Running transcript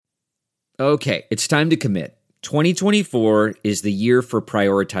Okay, it's time to commit. 2024 is the year for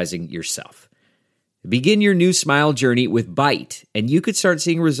prioritizing yourself. Begin your new smile journey with Byte, and you could start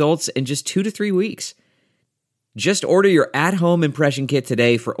seeing results in just 2 to 3 weeks. Just order your at-home impression kit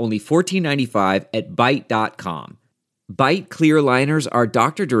today for only $14.95 at Byte.com. Byte clear liners are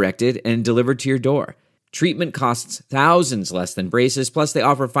doctor-directed and delivered to your door. Treatment costs thousands less than braces, plus they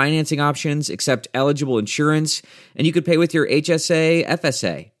offer financing options, accept eligible insurance, and you could pay with your HSA,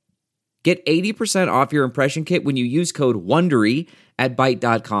 FSA. Get 80% off your impression kit when you use code WONDERY at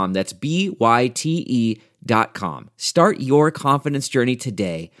Byte.com. That's BYTE.com. Start your confidence journey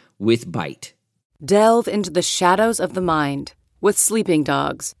today with Byte. Delve into the shadows of the mind with Sleeping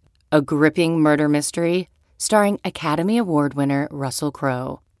Dogs, a gripping murder mystery starring Academy Award winner Russell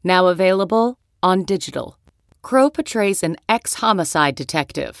Crowe. Now available on digital. Crowe portrays an ex-homicide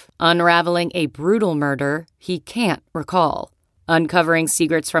detective unraveling a brutal murder he can't recall. Uncovering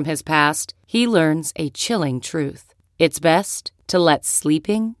secrets from his past, he learns a chilling truth. It's best to let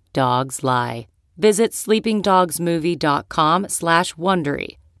sleeping dogs lie. Visit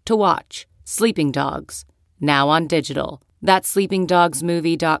sleepingdogsmovie.com/Wondery to watch Sleeping Dogs, now on digital. That's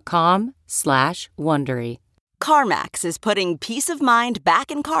sleepingdogsmovie.com/Wondery. CarMax is putting peace of mind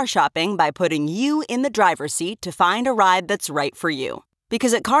back in car shopping by putting you in the driver's seat to find a ride that's right for you.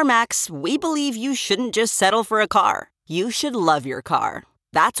 Because at CarMax, we believe you shouldn't just settle for a car. You should love your car.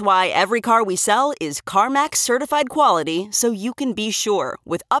 That's why every car we sell is CarMax certified quality, so you can be sure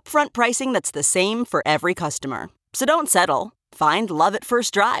with upfront pricing that's the same for every customer. So don't settle. Find love at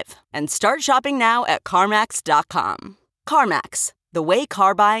first drive and start shopping now at CarMax.com. CarMax, the way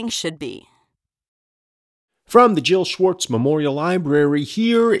car buying should be. From the Jill Schwartz Memorial Library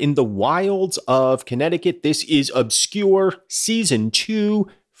here in the wilds of Connecticut, this is Obscure Season 2,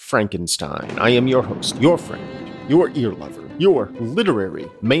 Frankenstein. I am your host, your friend, your ear lover, your literary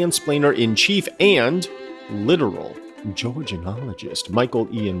mansplainer-in-chief and literal Georgianologist, Michael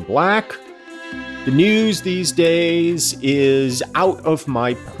Ian Black. The news these days is out of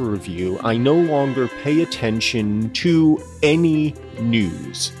my purview. I no longer pay attention to any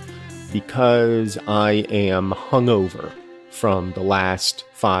news because I am hungover from the last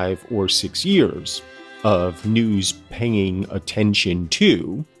 5 or 6 years of news paying attention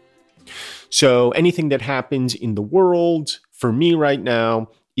to. So anything that happens in the world for me right now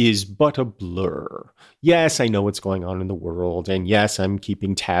is but a blur. Yes, I know what's going on in the world, and yes, I'm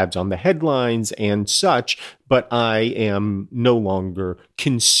keeping tabs on the headlines and such, but I am no longer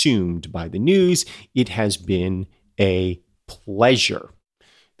consumed by the news. It has been a pleasure.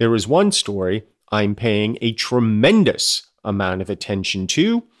 There is one story I'm paying a tremendous amount of attention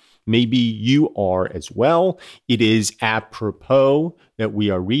to. Maybe you are as well. It is apropos that we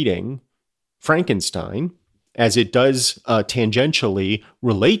are reading Frankenstein, as it does tangentially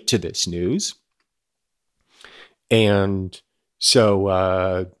relate to this news. And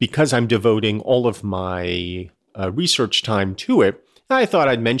so because I'm devoting all of my research time to it, I thought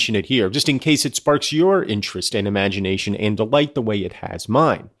I'd mention it here, just in case it sparks your interest and imagination and delight the way it has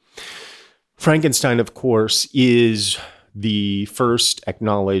mine. Frankenstein, of course, is the first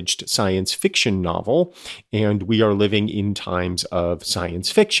acknowledged science fiction novel, and we are living in times of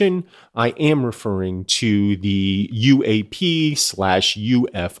science fiction. I am referring to the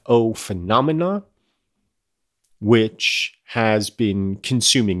UAP/UFO phenomena, which has been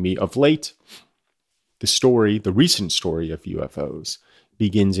consuming me of late. The recent story of UFOs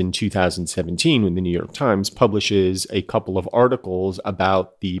begins in 2017 when the New York Times publishes a couple of articles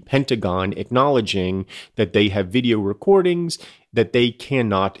about the Pentagon acknowledging that they have video recordings that they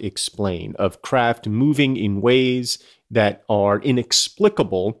cannot explain of craft moving in ways that are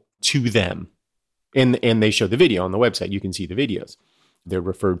inexplicable to them. And they show the video on the website. You can see the videos. They're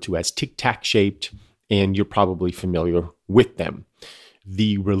referred to as tic-tac shaped, and you're probably familiar with them.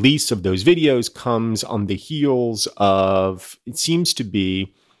 The release of those videos comes on the heels of, it seems to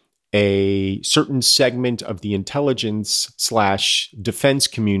be, a certain segment of the intelligence/defense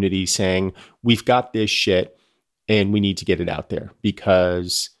community saying, we've got this shit and we need to get it out there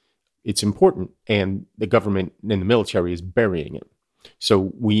because it's important and the government and the military is burying it.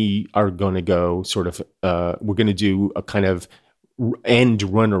 So we are going to go we're going to do a kind of end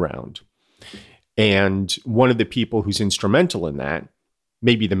runaround. And one of the people who's instrumental in that,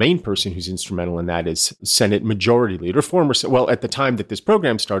 maybe the main person who's instrumental in that, is Senate Majority Leader, at the time that this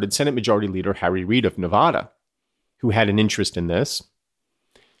program started, Senate Majority Leader Harry Reid of Nevada, who had an interest in this,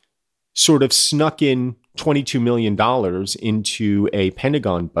 sort of snuck in $22 million into a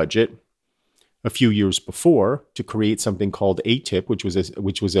Pentagon budget a few years before to create something called ATIP,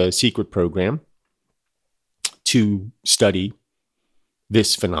 which was a secret program to study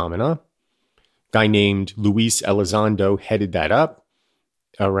this phenomena. guy named Luis Elizondo headed that up.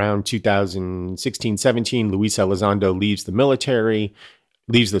 Around 2016-17, Luis Elizondo leaves the military,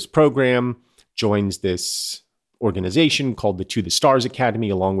 leaves this program, joins this organization called the To the Stars Academy,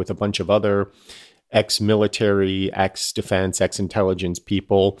 along with a bunch of other ex-military, ex-defense, ex-intelligence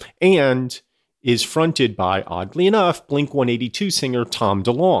people, and is fronted by, oddly enough, Blink-182 singer Tom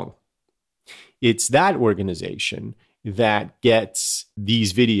DeLonge. It's that organization that gets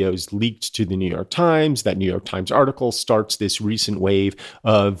these videos leaked to the New York Times. That New York Times article starts this recent wave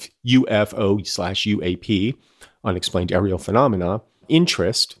of UFO/UAP, unexplained aerial phenomena,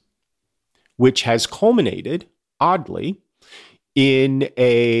 interest, which has culminated, oddly, in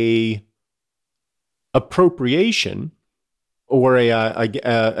a appropriation or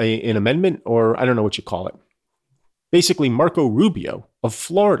an amendment, or I don't know what you call it. Basically, Marco Rubio of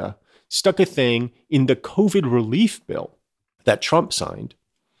Florida stuck a thing in the COVID relief bill that Trump signed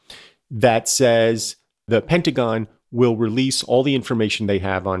that says the Pentagon will release all the information they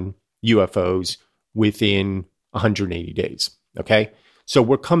have on UFOs within 180 days. Okay? So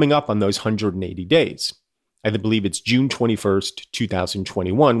we're coming up on those 180 days. I believe it's June 21st,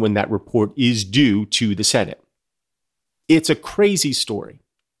 2021, when that report is due to the Senate. It's a crazy story.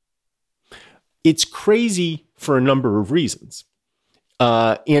 It's crazy for a number of reasons.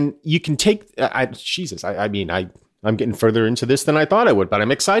 And you can take, I'm getting further into this than I thought I would, but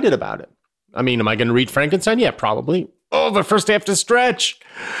I'm excited about it. I mean, am I going to read Frankenstein? Yeah, probably. Oh, but first I have to stretch.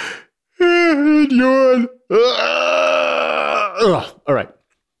 Yawn. All right.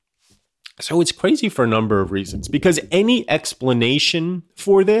 So it's crazy for a number of reasons, because any explanation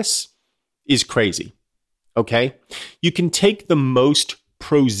for this is crazy. Okay? You can take the most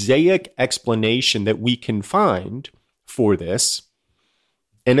prosaic explanation that we can find for this,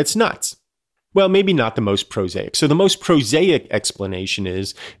 and it's nuts. Well, maybe not the most prosaic. So the most prosaic explanation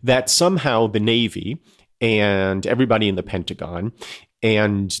is that somehow the Navy and everybody in the Pentagon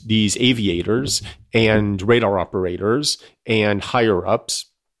and these aviators and radar operators and higher-ups,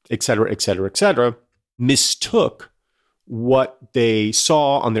 et cetera, mistook what they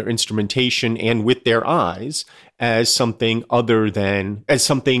saw on their instrumentation and with their eyes as something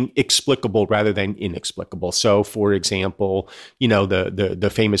something explicable rather than inexplicable. So, for example,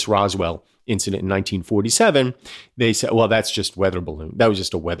 the famous Roswell incident in 1947, they said, well, that's just weather balloon. That was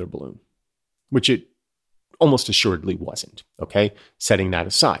just a weather balloon, which it almost assuredly wasn't. Okay, setting that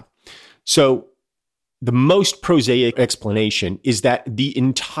aside. So the most prosaic explanation is that the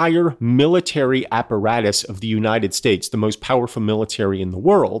entire military apparatus of the United States, the most powerful military in the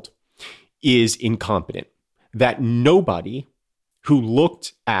world, is incompetent. That nobody who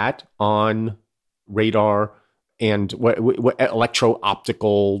looked at on radar and what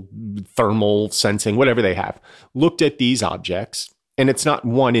electro-optical, thermal sensing, whatever they have, looked at these objects. And it's not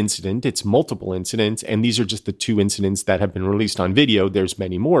one incident, it's multiple incidents. And these are just the two incidents that have been released on video. There's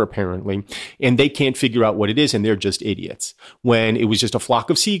many more, apparently. And they can't figure out what it is, and they're just idiots. When it was just a flock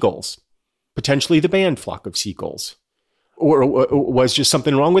of seagulls, potentially the band Flock of Seagulls, or was just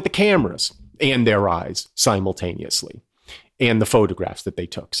something wrong with the cameras and their eyes simultaneously, and the photographs that they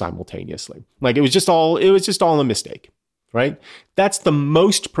took simultaneously. Like it was just all a mistake, right? That's the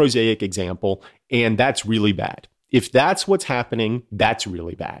most prosaic example, and that's really bad. If that's what's happening, that's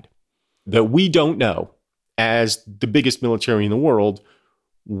really bad. That we don't know, as the biggest military in the world,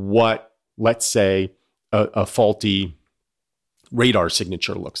 what, let's say, a faulty radar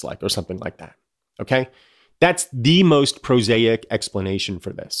signature looks like or something like that. Okay? That's the most prosaic explanation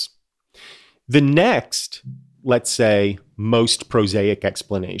for this. The next, let's say, most prosaic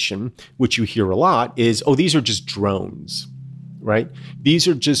explanation, which you hear a lot, is, oh, these are just drones. Right? These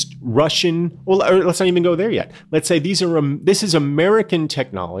are just Russian, well, let's not even go there yet. Let's say this is American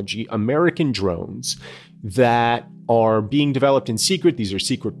technology, American drones that are being developed in secret. These are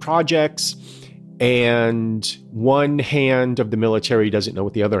secret projects. And one hand of the military doesn't know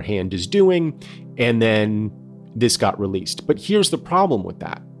what the other hand is doing. And then this got released. But here's the problem with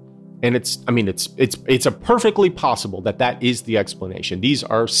that. And it's a perfectly possible that is the explanation. These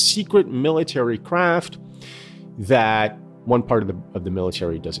are secret military craft that one part of the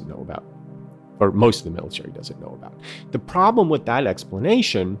military doesn't know about, or most of the military doesn't know about. The problem with that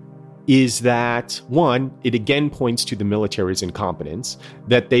explanation is that, one, it again points to the military's incompetence,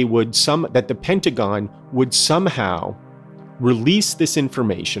 that the Pentagon would somehow release this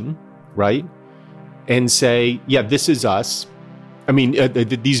information, right, and say, yeah, this is us. I mean,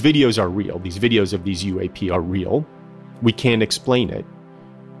 these videos are real. These videos of these UAP are real. We can't explain it.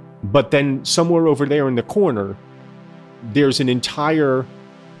 But then somewhere over there in the corner, there's an entire,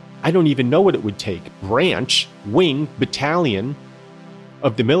 I don't even know what it would take, branch, wing, battalion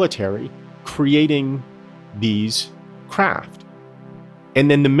of the military creating these craft. And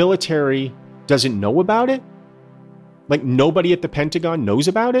then the military doesn't know about it? Like nobody at the Pentagon knows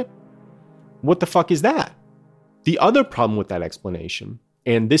about it? What the fuck is that? The other problem with that explanation,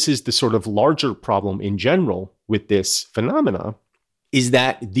 and this is the sort of larger problem in general with this phenomena, is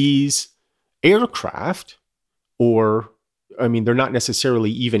that these aircraft, they're not necessarily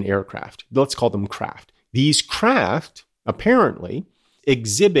even aircraft. Let's call them craft. These craft apparently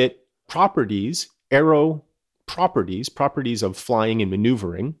exhibit properties, properties of flying and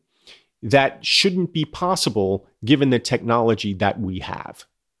maneuvering that shouldn't be possible given the technology that we have.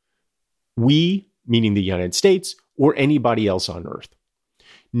 We, meaning the United States, or anybody else on Earth.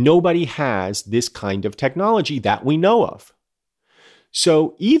 Nobody has this kind of technology that we know of.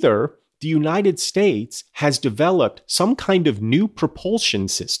 So either the United States has developed some kind of new propulsion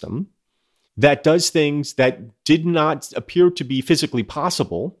system that does things that did not appear to be physically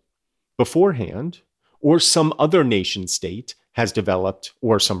possible beforehand, or some other nation state has developed,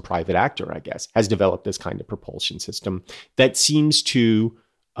 or some private actor, I guess, has developed this kind of propulsion system that seems to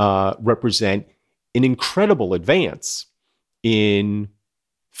represent an incredible advance in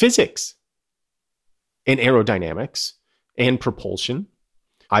physics and aerodynamics and propulsion.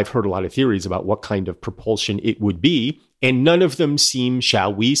 I've heard a lot of theories about what kind of propulsion it would be, and none of them seem,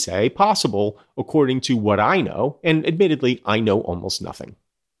 shall we say, possible according to what I know. And admittedly, I know almost nothing.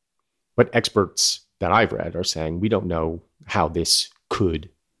 But experts that I've read are saying we don't know how this could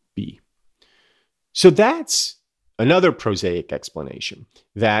be. So that's another prosaic explanation,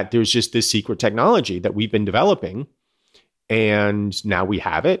 that there's just this secret technology that we've been developing, and now we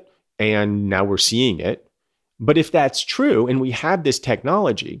have it, and now we're seeing it. But if that's true, and we have this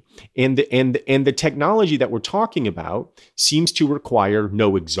technology, and the technology that we're talking about seems to require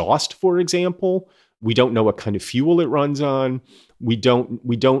no exhaust, for example, we don't know what kind of fuel it runs on. We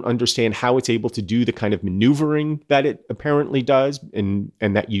don't understand how it's able to do the kind of maneuvering that it apparently does, and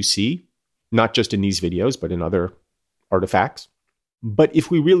that you see, not just in these videos, but in other artifacts. But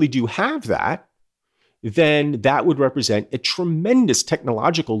if we really do have that, then that would represent a tremendous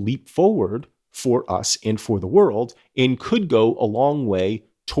technological leap forward for us and for the world, and could go a long way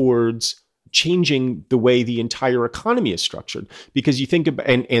towards changing the way the entire economy is structured. Because you think about,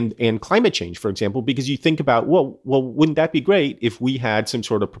 and climate change, for example, because you think about, well, wouldn't that be great if we had some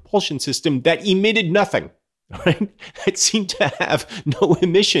sort of propulsion system that emitted nothing, right? That seemed to have no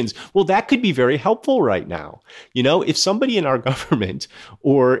emissions. Well, that could be very helpful right now. You know, if somebody in our government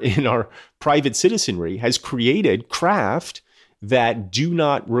or in our private citizenry has created craft that do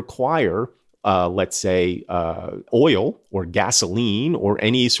not require let's say, oil or gasoline or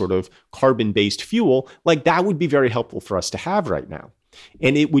any sort of carbon-based fuel, like that would be very helpful for us to have right now.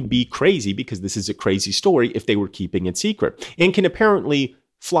 And it would be crazy, because this is a crazy story, if they were keeping it secret, and can apparently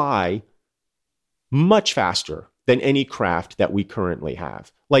fly much faster than any craft that we currently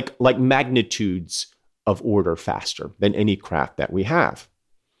have, like magnitudes of order faster than any craft that we have.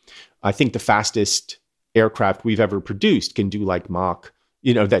 I think the fastest aircraft we've ever produced can do like Mach,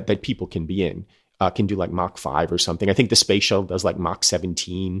 that people can be in, can do like Mach 5 or something. I think the space shuttle does like Mach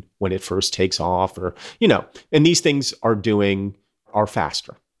 17 when it first takes off, or, and these things are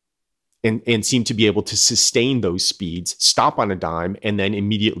faster and seem to be able to sustain those speeds, stop on a dime, and then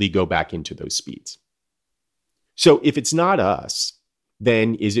immediately go back into those speeds. So if it's not us,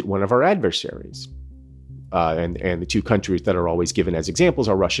 then is it one of our adversaries? And the two countries that are always given as examples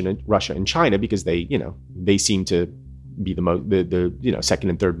are Russia and China, because they seem to be the second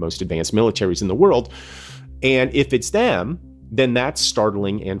and third most advanced militaries in the world. And if it's them, then that's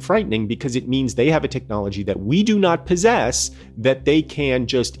startling and frightening, because it means they have a technology that we do not possess, that they can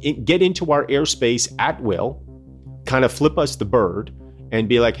just get into our airspace at will, kind of flip us the bird and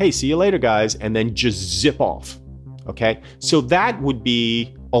be like, hey, see you later, guys, and then just zip off. Okay? So that would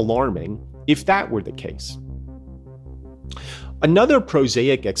be alarming if that were the case. Another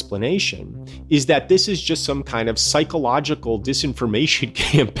prosaic explanation is that this is just some kind of psychological disinformation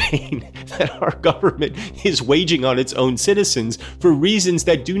campaign that our government is waging on its own citizens for reasons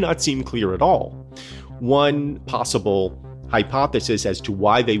that do not seem clear at all. One possible hypothesis as to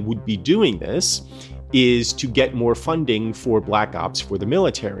why they would be doing this is to get more funding for Black Ops for the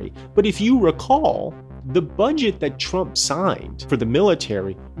military. But if you recall, the budget that Trump signed for the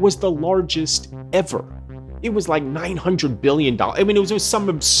military was the largest ever. It was like $900 billion. I mean, it was some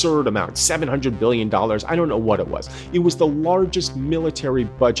absurd amount, $700 billion. I don't know what it was. It was the largest military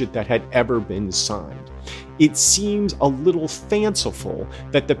budget that had ever been signed. It seems a little fanciful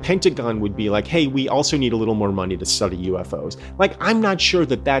that the Pentagon would be like, hey, we also need a little more money to study UFOs. Like, I'm not sure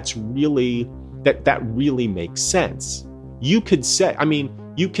that really makes sense. You could say,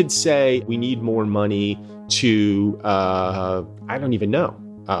 You could say we need more money to, I don't even know,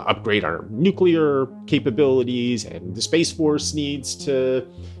 upgrade our nuclear capabilities, and the Space Force needs to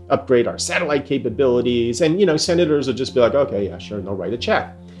upgrade our satellite capabilities. And, senators will just be like, okay, yeah, sure, and they'll write a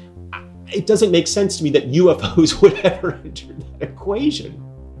check. It doesn't make sense to me that UFOs would ever enter that equation.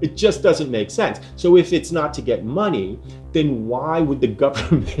 It just doesn't make sense. So if it's not to get money, then why would the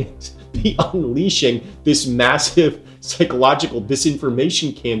government be unleashing this massive psychological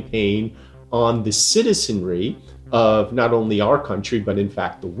disinformation campaign on the citizenry of not only our country, but in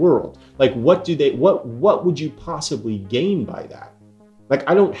fact the world? Like, what would you possibly gain by that? Like,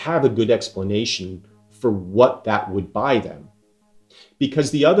 I don't have a good explanation for what that would buy them.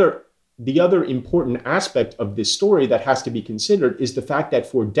 Because the other important aspect of this story that has to be considered is the fact that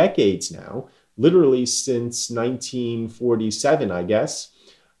for decades now, literally since 1947, I guess,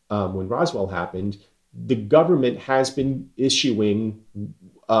 when Roswell happened, the government has been issuing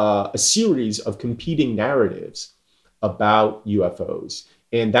a series of competing narratives about UFOs.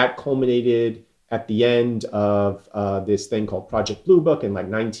 And that culminated at the end of this thing called Project Blue Book in like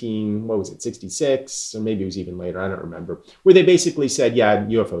 66, or maybe it was even later, I don't remember, where they basically said, yeah,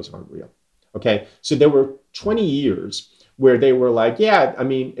 UFOs aren't real. Okay, so there were 20 years where they were like, yeah, I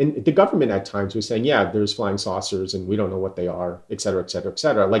mean, and the government at times was saying, yeah, there's flying saucers and we don't know what they are, et cetera, et cetera, et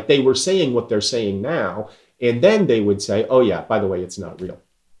cetera. Like, they were saying what they're saying now. And then they would say, oh yeah, by the way, it's not real.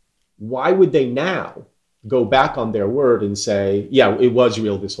 Why would they now go back on their word and say, yeah, it was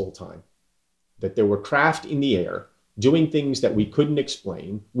real this whole time? That there were craft in the air doing things that we couldn't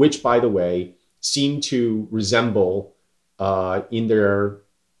explain, which, by the way, seem to resemble in their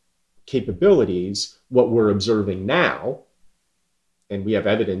capabilities what we're observing now, and we have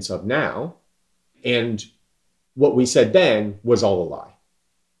evidence of now, and what we said then was all a lie.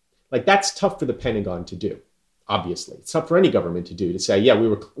 Like, that's tough for the Pentagon to do, obviously. It's tough for any government to do, to say, yeah,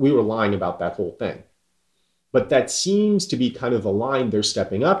 we were lying about that whole thing. But that seems to be kind of the line they're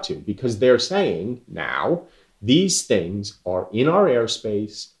stepping up to, because they're saying now these things are in our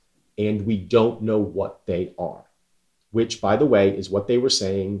airspace and we don't know what they are, which, by the way, is what they were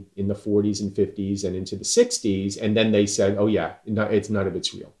saying in the 40s and 50s and into the 60s. And then they said, oh yeah, it's none of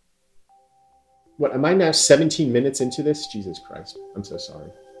it's real. What, am I now 17 minutes into this? Jesus Christ, I'm so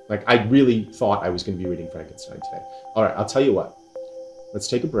sorry. Like, I really thought I was going to be reading Frankenstein today. All right, I'll tell you what, let's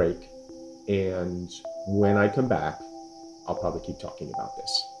take a break. And when I come back, I'll probably keep talking about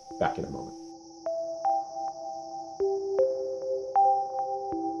this. Back in a moment.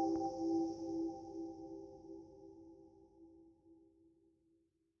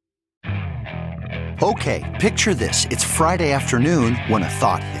 Okay, picture this. It's Friday afternoon when a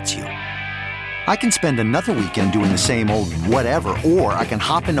thought hits you. I can spend another weekend doing the same old whatever, or I can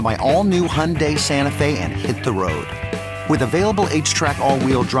hop into my all-new Hyundai Santa Fe and hit the road. With available H-Track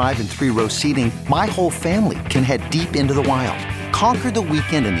all-wheel drive and 3-row seating, my whole family can head deep into the wild. Conquer the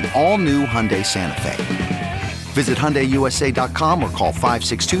weekend in the all-new Hyundai Santa Fe. Visit HyundaiUSA.com or call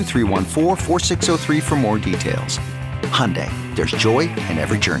 562-314-4603 for more details. Hyundai, there's joy in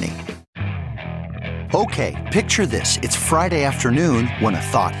every journey. Okay, picture this. It's Friday afternoon when a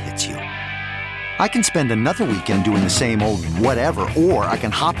thought hits you. I can spend another weekend doing the same old whatever, or I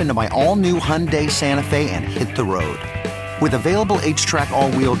can hop into my all-new Hyundai Santa Fe and hit the road. With available H-Track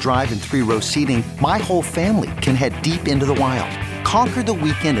all-wheel drive and 3-row seating, my whole family can head deep into the wild. Conquer the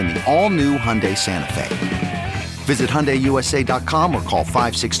weekend in the all-new Hyundai Santa Fe. Visit HyundaiUSA.com or call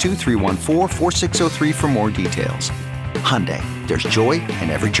 562-314-4603 for more details. Hyundai, there's joy in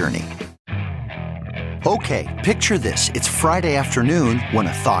every journey. Okay, picture this. It's Friday afternoon when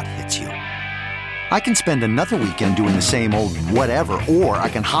a thought hits you. I can spend another weekend doing the same old whatever, or I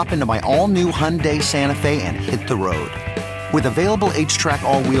can hop into my all-new Hyundai Santa Fe and hit the road. With available H-Track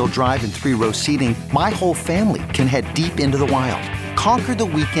all-wheel drive and 3-row seating, my whole family can head deep into the wild. Conquer the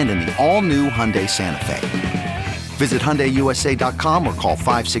weekend in the all-new Hyundai Santa Fe. Visit HyundaiUSA.com or call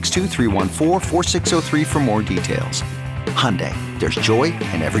 562-314-4603 for more details. Hyundai, there's joy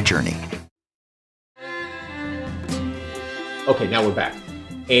in every journey. Okay, now we're back.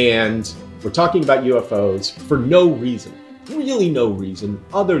 And we're talking about UFOs for no reason, really no reason,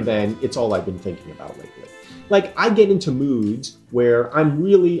 other than it's all I've been thinking about lately. Like, I get into moods where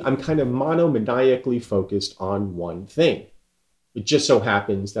I'm kind of monomaniacally focused on one thing. It just so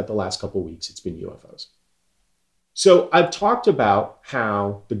happens that the last couple of weeks it's been UFOs. So I've talked about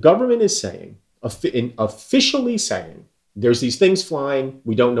how the government is saying, officially saying, there's these things flying,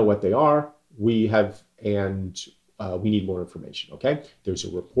 we don't know what they are, we need more information, okay? There's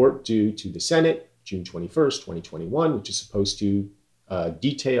a report due to the Senate, June 21st, 2021, which is supposed to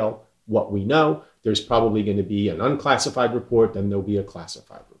detail what we know. There's probably going to be an unclassified report, then there'll be a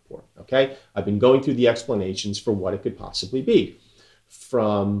classified report, okay? I've been going through the explanations for what it could possibly be,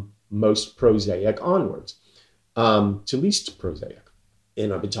 from most prosaic onwards to least prosaic.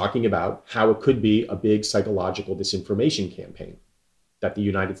 And I've been talking about how it could be a big psychological disinformation campaign that the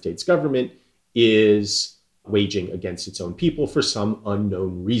United States government is waging against its own people for some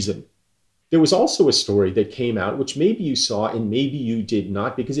unknown reason. There was also a story that came out, which maybe you saw and maybe you did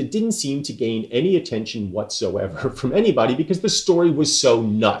not, because it didn't seem to gain any attention whatsoever from anybody because the story was so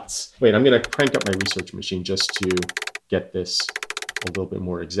nuts. Wait, I'm going to crank up my research machine just to get this a little bit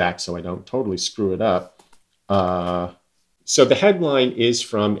more exact so I don't totally screw it up. So the headline is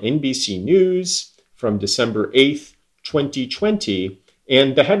from NBC News from December 8th, 2020.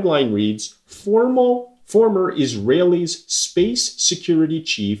 And the headline reads, former Israeli's space security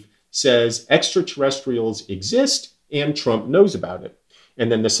chief says extraterrestrials exist and Trump knows about it.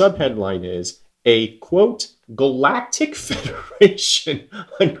 And then the subheadline is, a, quote, galactic federation,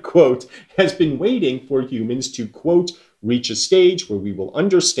 unquote, has been waiting for humans to, quote, reach a stage where we will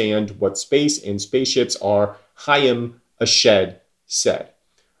understand what space and spaceships are, Chaim Ashed said.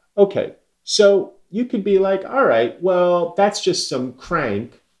 Okay, so you could be like, all right, well, that's just some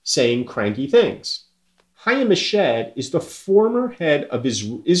crank saying cranky things. Chaim Ashed is the former head of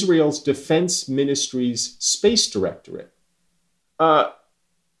Israel's Defense Ministry's Space Directorate.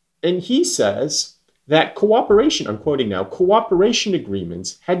 And he says that cooperation, I'm quoting now, cooperation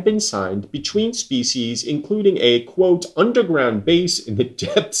agreements had been signed between species, including a, quote, underground base in the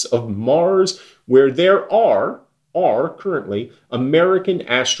depths of Mars, where there are currently American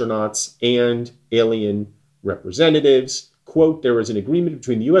astronauts and alien representatives. Quote, there was an agreement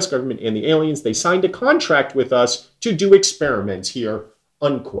between the U.S. government and the aliens. They signed a contract with us to do experiments here,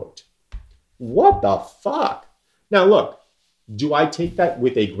 unquote. What the fuck? Now, look, do I take that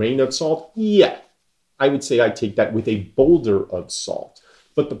with a grain of salt? Yeah, I would say I take that with a boulder of salt.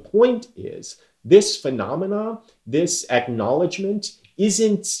 But the point is, this phenomena, this acknowledgement,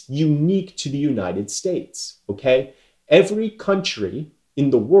 isn't unique to the United States, okay? Every country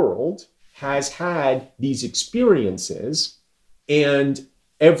in the world has had these experiences, and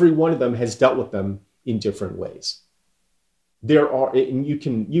every one of them has dealt with them in different ways. There are, and you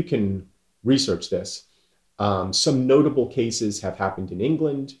can research this, some notable cases have happened in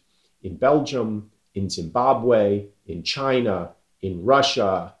England, in Belgium, in Zimbabwe, in China, in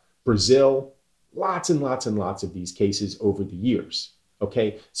Russia, Brazil, lots and lots and lots of these cases over the years.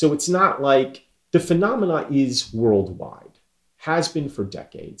 Okay, so it's not like the phenomena is worldwide, has been for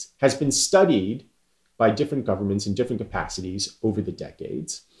decades, has been studied by different governments in different capacities over the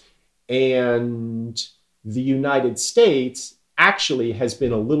decades. And the United States actually has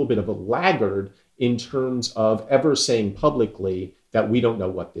been a little bit of a laggard in terms of ever saying publicly that we don't know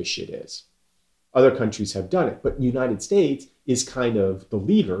what this shit is. Other countries have done it, but the United States is kind of the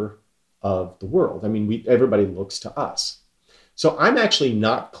leader of the world. I mean, everybody looks to us. So I'm actually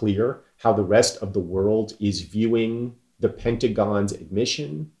not clear how the rest of the world is viewing the Pentagon's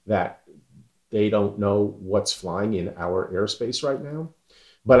admission that they don't know what's flying in our airspace right now.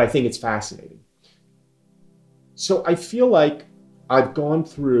 But I think it's fascinating. So I feel like I've gone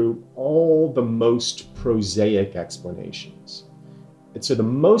through all the most prosaic explanations. And so the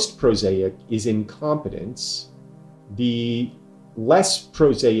most prosaic is incompetence. The less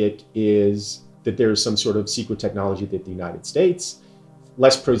prosaic is that there's some sort of secret technology that the United States.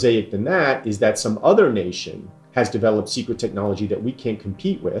 Less prosaic than that is that some other nation has developed secret technology that we can't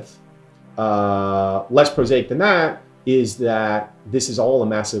compete with. Less prosaic than that is that this is all a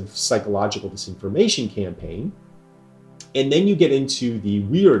massive psychological disinformation campaign. And then you get into the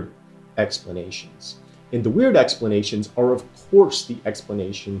weird explanations. And the weird explanations are, of course, the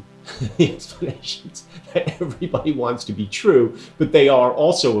explanations that everybody wants to be true, but they are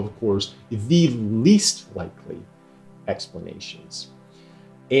also, of course, the least likely explanations.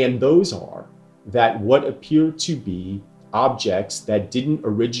 And those are that what appear to be objects that didn't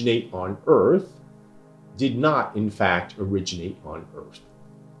originate on Earth did not, in fact, originate on Earth.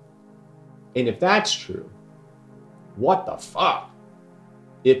 And if that's true, what the fuck?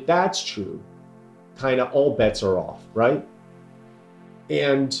 If that's true, kind of all bets are off, right?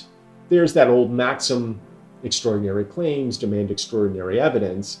 And there's that old maxim, extraordinary claims demand extraordinary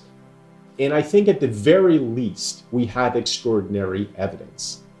evidence. And I think at the very least, we have extraordinary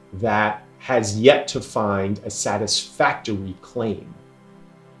evidence that has yet to find a satisfactory claim.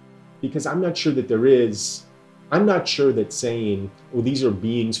 Because I'm not sure that saying, well, these are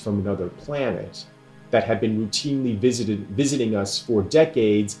beings from another planet that have been routinely visiting us for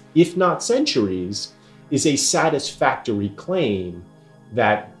decades, if not centuries, is a satisfactory claim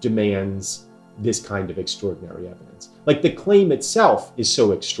that demands this kind of extraordinary evidence. Like, the claim itself is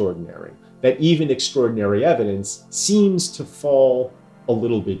so extraordinary that even extraordinary evidence seems to fall a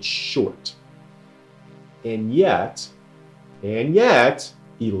little bit short. And yet,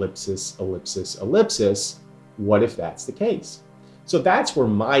 ellipsis, ellipsis, ellipsis, what if that's the case? So that's where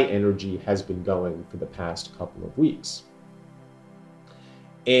my energy has been going for the past couple of weeks.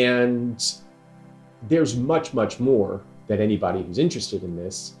 And there's much, much more that anybody who's interested in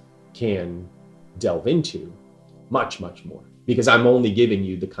this can delve into, much, much more, because I'm only giving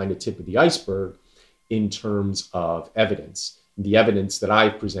you the kind of tip of the iceberg in terms of evidence. The evidence that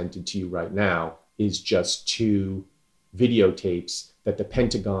I've presented to you right now is just 2 videotapes that the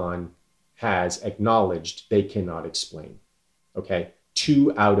Pentagon has acknowledged they cannot explain. Okay,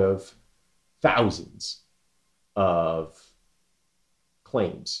 2 out of thousands of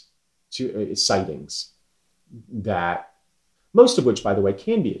claims, sightings, that most of which, by the way,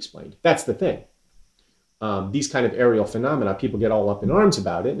 can be explained. That's the thing. These kind of aerial phenomena, people get all up in arms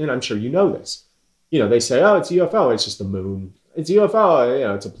about it, and I'm sure you know this. You know, they say, oh, it's a UFO, it's just the moon. It's a UFO, you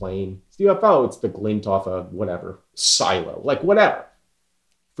know, it's a plane. It's a UFO, it's the glint off a whatever, silo, like whatever.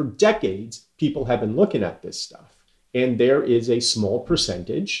 For decades, people have been looking at this stuff. And there is a small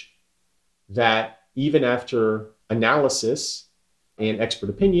percentage that even after analysis and expert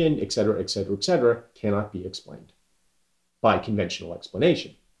opinion, et cetera, cannot be explained by conventional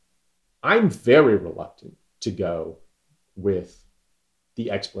explanation. I'm very reluctant to go with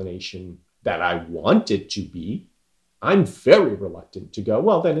the explanation that I want it to be. I'm very reluctant to go,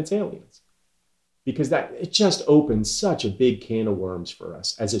 well, then it's aliens. Because that it just opens such a big can of worms for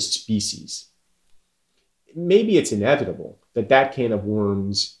us as a species. Maybe it's inevitable that that can of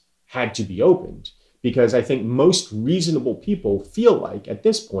worms had to be opened, because I think most reasonable people feel like at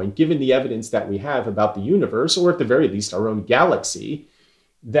this point, given the evidence that we have about the universe, or at the very least our own galaxy,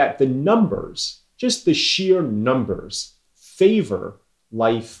 that the numbers, just the sheer numbers, favor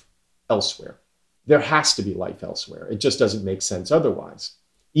life elsewhere. There has to be life elsewhere. It just doesn't make sense otherwise.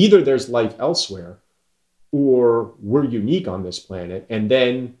 Either there's life elsewhere, or we're unique on this planet, and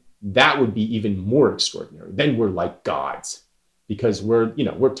then that would be even more extraordinary. Then we're like gods, because we're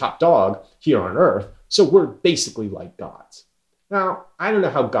top dog here on Earth. So we're basically like gods. Now, I don't know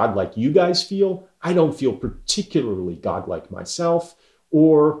how godlike you guys feel. I don't feel particularly godlike myself,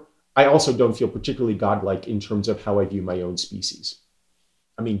 or I also don't feel particularly godlike in terms of how I view my own species.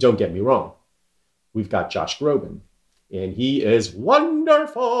 I mean, don't get me wrong. We've got Josh Groban, and he is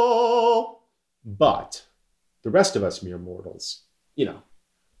wonderful. But the rest of us mere mortals,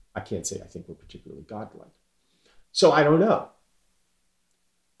 I can't say I think we're particularly godlike. So I don't know.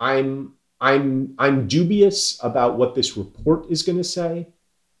 I'm dubious about what this report is going to say.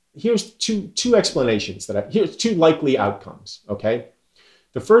 Here's two explanations here's 2 likely outcomes. Okay,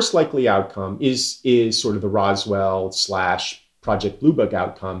 the first likely outcome is sort of the Roswell / Project Blue Book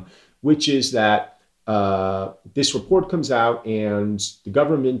outcome, which is that this report comes out and the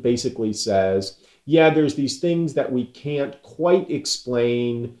government basically says, yeah, there's these things that we can't quite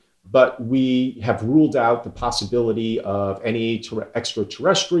explain, but we have ruled out the possibility of any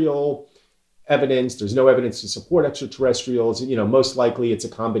extraterrestrial evidence. There's no evidence to support extraterrestrials. Most likely it's a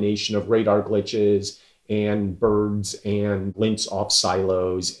combination of radar glitches and birds and glints off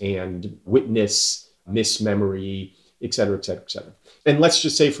silos and witness mismemory, et cetera, et cetera, et cetera. And let's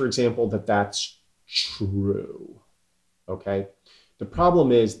just say, for example, that that's true. Okay. The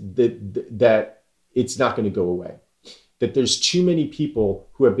problem is that it's not going to go away. That there's too many people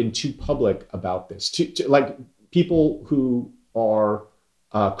who have been too public about this, like people who are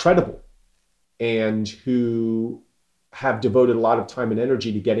credible and who have devoted a lot of time and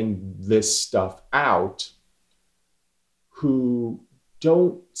energy to getting this stuff out, who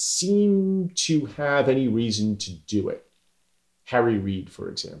don't seem to have any reason to do it. Harry Reid, for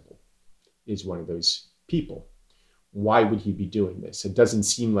example, is one of those people. Why would he be doing this? It doesn't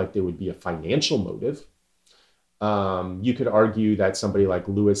seem like there would be a financial motive. You could argue that somebody like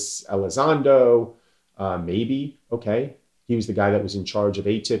Luis Elizondo, maybe, okay. He was the guy that was in charge of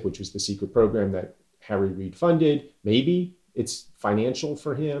ATIP, which was the secret program that Harry Reid funded. Maybe it's financial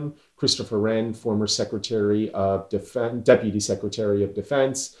for him. Christopher Wren, former Secretary of Defense, Deputy Secretary of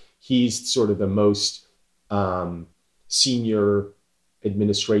Defense. He's sort of the most senior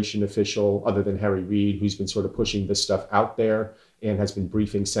administration official, other than Harry Reid, who's been sort of pushing this stuff out there and has been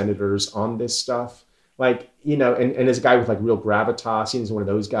briefing senators on this stuff. And as a guy with like real gravitas, he's one of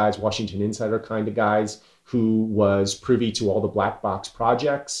those guys, Washington Insider kind of guys, who was privy to all the black box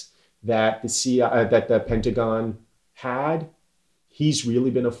projects that the Pentagon had. He's really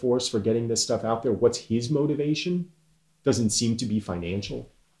been a force for getting this stuff out there. What's his motivation? Doesn't seem to be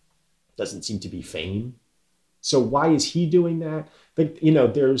financial. doesn't seem to be fame. So why is he doing that? But,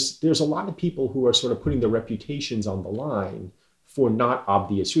 there's a lot of people who are sort of putting their reputations on the line for not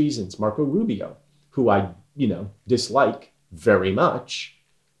obvious reasons. Marco Rubio, who I, dislike very much,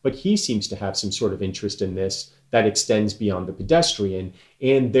 but he seems to have some sort of interest in this that extends beyond the pedestrian,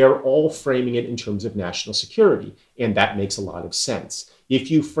 and they're all framing it in terms of national security, and that makes a lot of sense. If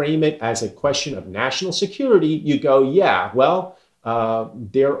you frame it as a question of national security, you go, yeah, well,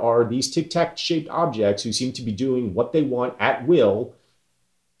 there are these tic-tac-shaped objects who seem to be doing what they want at will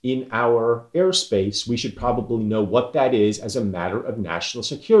in our airspace. We should probably know what that is as a matter of national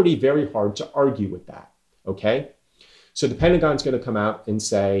security. Very hard to argue with that, okay? So the Pentagon's going to come out and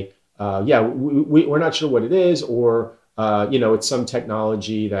say, we're not sure what it is, or, it's some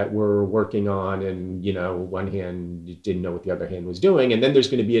technology that we're working on, and, one hand didn't know what the other hand was doing. And then there's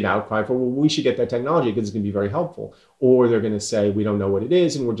going to be an outcry for, well, we should get that technology because it's going to be very helpful. Or they're going to say, we don't know what it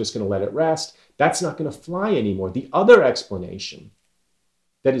is, and we're just going to let it rest. That's not going to fly anymore. The other explanation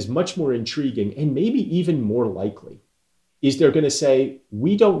that is much more intriguing and maybe even more likely is they're going to say,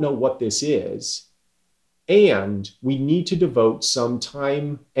 we don't know what this is, and we need to devote some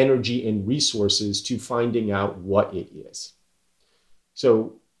time, energy, and resources to finding out what it is.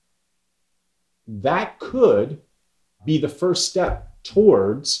 So that could be the first step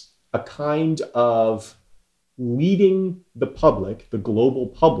towards a kind of leading the public, the global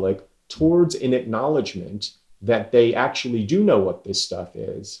public, towards an acknowledgement that they actually do know what this stuff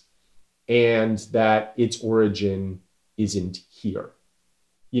is and that its origin isn't here.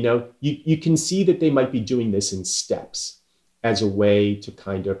 You can see that they might be doing this in steps as a way to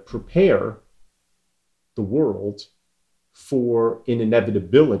kind of prepare the world for an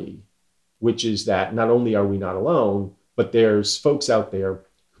inevitability, which is that not only are we not alone, but there's folks out there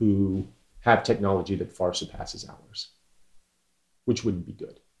who have technology that far surpasses ours, which wouldn't be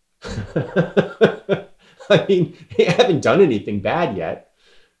good. I mean, they haven't done anything bad yet,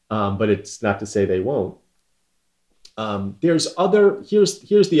 but it's not to say they won't. Here's another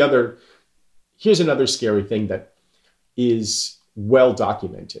scary thing that is well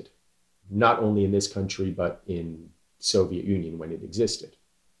documented, not only in this country, but in the Soviet Union when it existed.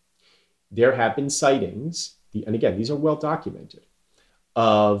 There have been sightings, and again, these are well documented,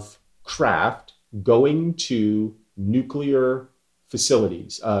 of craft going to nuclear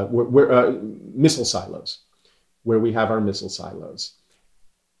facilities, missile silos, where we have our missile silos.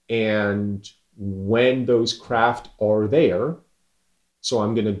 And when those craft are there, so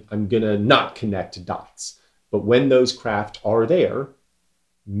I'm gonna not connect dots, but when those craft are there,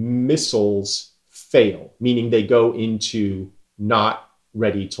 missiles fail, meaning they go into not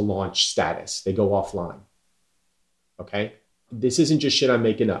ready to launch status. They go offline. Okay? This isn't just shit I'm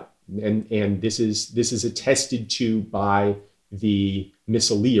making up. And this is attested to by the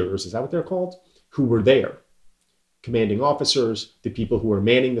missileers, is that what they're called? Who were there. Commanding officers, the people who were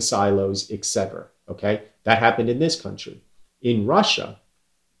manning the silos, etc. Okay? That happened in this country. In Russia,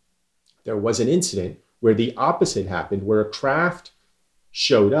 there was an incident where the opposite happened, where a craft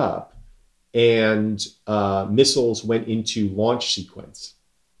showed up and missiles went into launch sequence,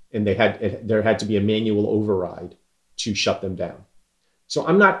 and there had to be a manual override to shut them down. So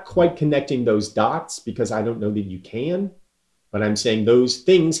I'm not quite connecting those dots because I don't know that you can, but I'm saying those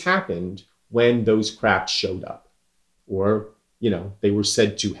things happened when those craft showed up, or they were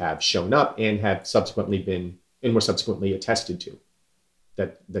said to have shown up and have subsequently been and were subsequently attested to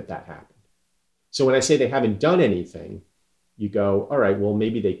that happened. So when I say they haven't done anything, you go, all right, well,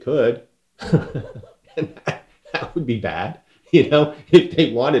 maybe they could. And that would be bad. If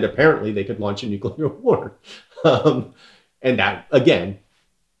they wanted, apparently they could launch a nuclear war. And that, again,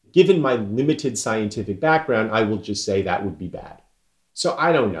 given my limited scientific background, I will just say that would be bad. So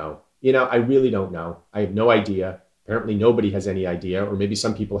I don't know. I really don't know. I have no idea. Apparently nobody has any idea, or maybe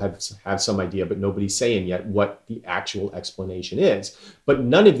some people have some idea, but nobody's saying yet what the actual explanation is. But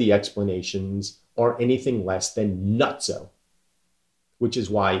none of the explanations are anything less than nutso, which is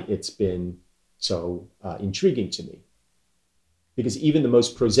why it's been so intriguing to me. Because even the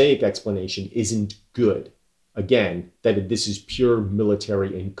most prosaic explanation isn't good. Again, that this is pure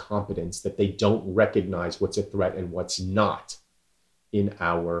military incompetence, that they don't recognize what's a threat and what's not in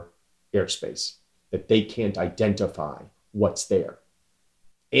our airspace, that they can't identify what's there,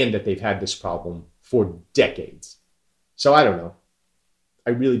 and that they've had this problem for decades. So I don't know.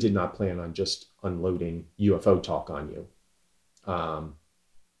 I really did not plan on just unloading UFO talk on you. I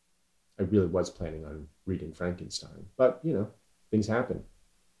really was planning on reading Frankenstein, but things happen.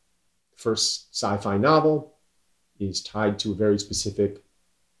 First sci-fi novel is tied to a very specific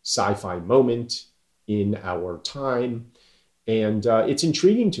sci-fi moment in our time, and it's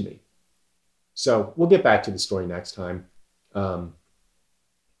intriguing to me. So we'll get back to the story next time.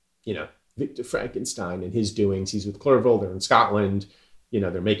 Victor Frankenstein and his doings. He's with Clerval. They're in Scotland.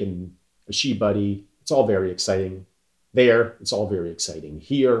 They're making a she-buddy. It's all very exciting there. It's all very exciting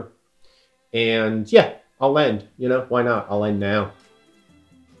here. And yeah, I'll end. Why not? I'll end now.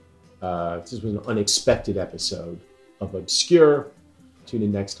 This was an unexpected episode of Obscure. Tune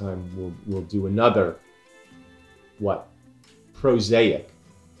in next time. We'll do another, prosaic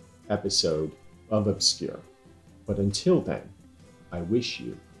episode of Obscure. But until then, I wish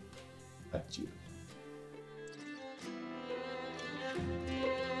you adieu.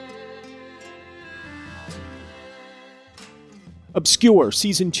 Obscure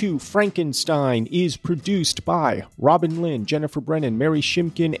Season 2 Frankenstein is produced by Robin Lynn, Jennifer Brennan, Mary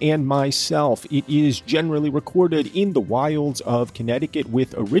Shimkin, and myself. It is generally recorded in the wilds of Connecticut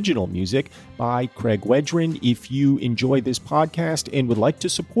with original music by Craig Wedren. If you enjoy this podcast and would like to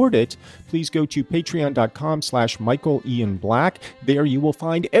support it, please go to patreon.com/Michael Ian Black. There you will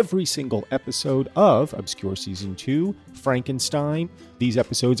find every single episode of Obscure Season 2 Frankenstein. These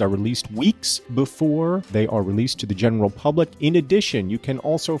episodes are released weeks before they are released to the general public. In addition, you can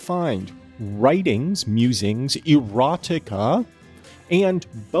also find writings, musings, erotica, and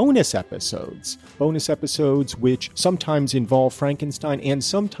bonus episodes. Bonus episodes which sometimes involve Frankenstein and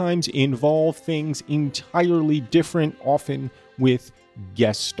sometimes involve things entirely different, often with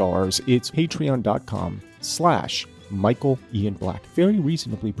guest stars. It's patreon.com/Michael Ian Black. Very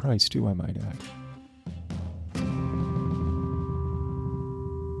reasonably priced too, I might add.